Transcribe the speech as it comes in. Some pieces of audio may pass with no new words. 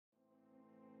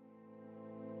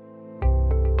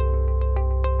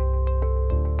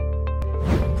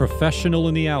Professional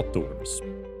in the outdoors.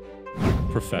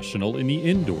 Professional in the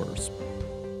indoors.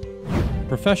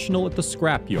 Professional at the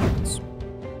scrap yards.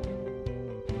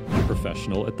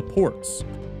 Professional at the ports.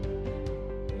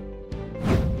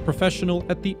 Professional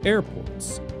at the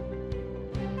airports.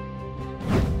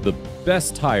 The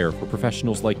best tire for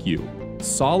professionals like you,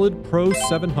 SOLIDPRO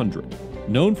 700.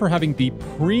 Known for having the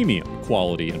premium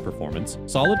quality and performance,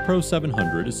 SOLIDPRO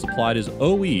 700 is supplied as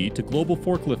OE to global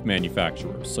forklift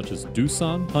manufacturers such as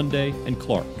Doosan, Hyundai, and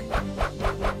Clark.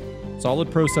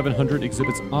 SOLIDPRO 700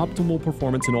 exhibits optimal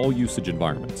performance in all usage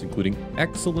environments, including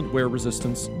excellent wear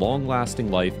resistance,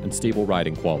 long-lasting life, and stable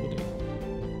riding quality.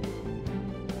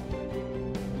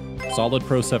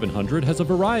 SOLIDPRO 700 has a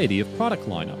variety of product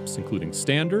lineups, including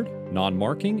standard,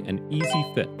 non-marking, and easy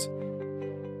fit.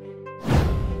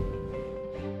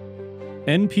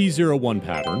 NP01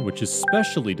 pattern, which is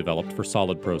specially developed for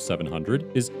SOLIDPRO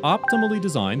 700, is optimally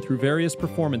designed through various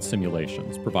performance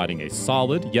simulations, providing a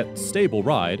solid yet stable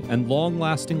ride and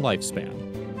long-lasting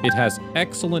lifespan. It has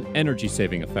excellent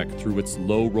energy-saving effect through its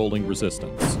low rolling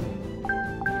resistance.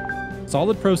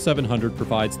 SOLIDPRO 700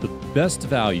 provides the best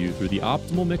value through the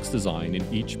optimal mix design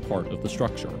in each part of the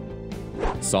structure.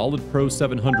 SOLIDPRO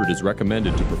 700 is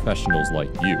recommended to professionals like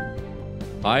you.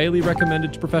 Highly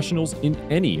recommended to professionals in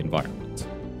any environment.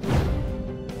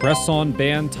 Press-on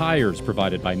band tires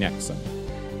provided by NEXEN.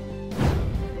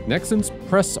 NEXEN's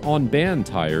press-on band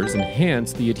tires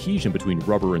enhance the adhesion between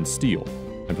rubber and steel,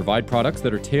 and provide products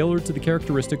that are tailored to the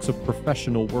characteristics of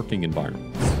professional working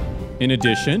environments. In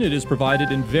addition, it is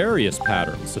provided in various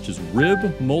patterns, such as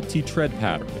rib multi-tread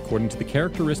pattern, according to the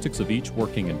characteristics of each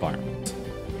working environment.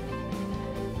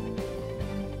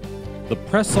 The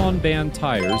press-on band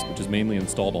tires, which is mainly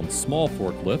installed on small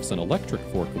forklifts and electric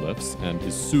forklifts, and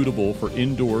is suitable for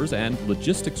indoors and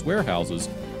logistics warehouses,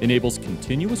 enables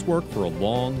continuous work for a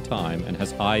long time and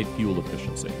has high fuel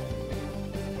efficiency.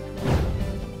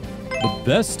 The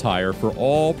best tire for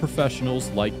all professionals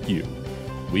like you.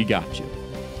 We got you.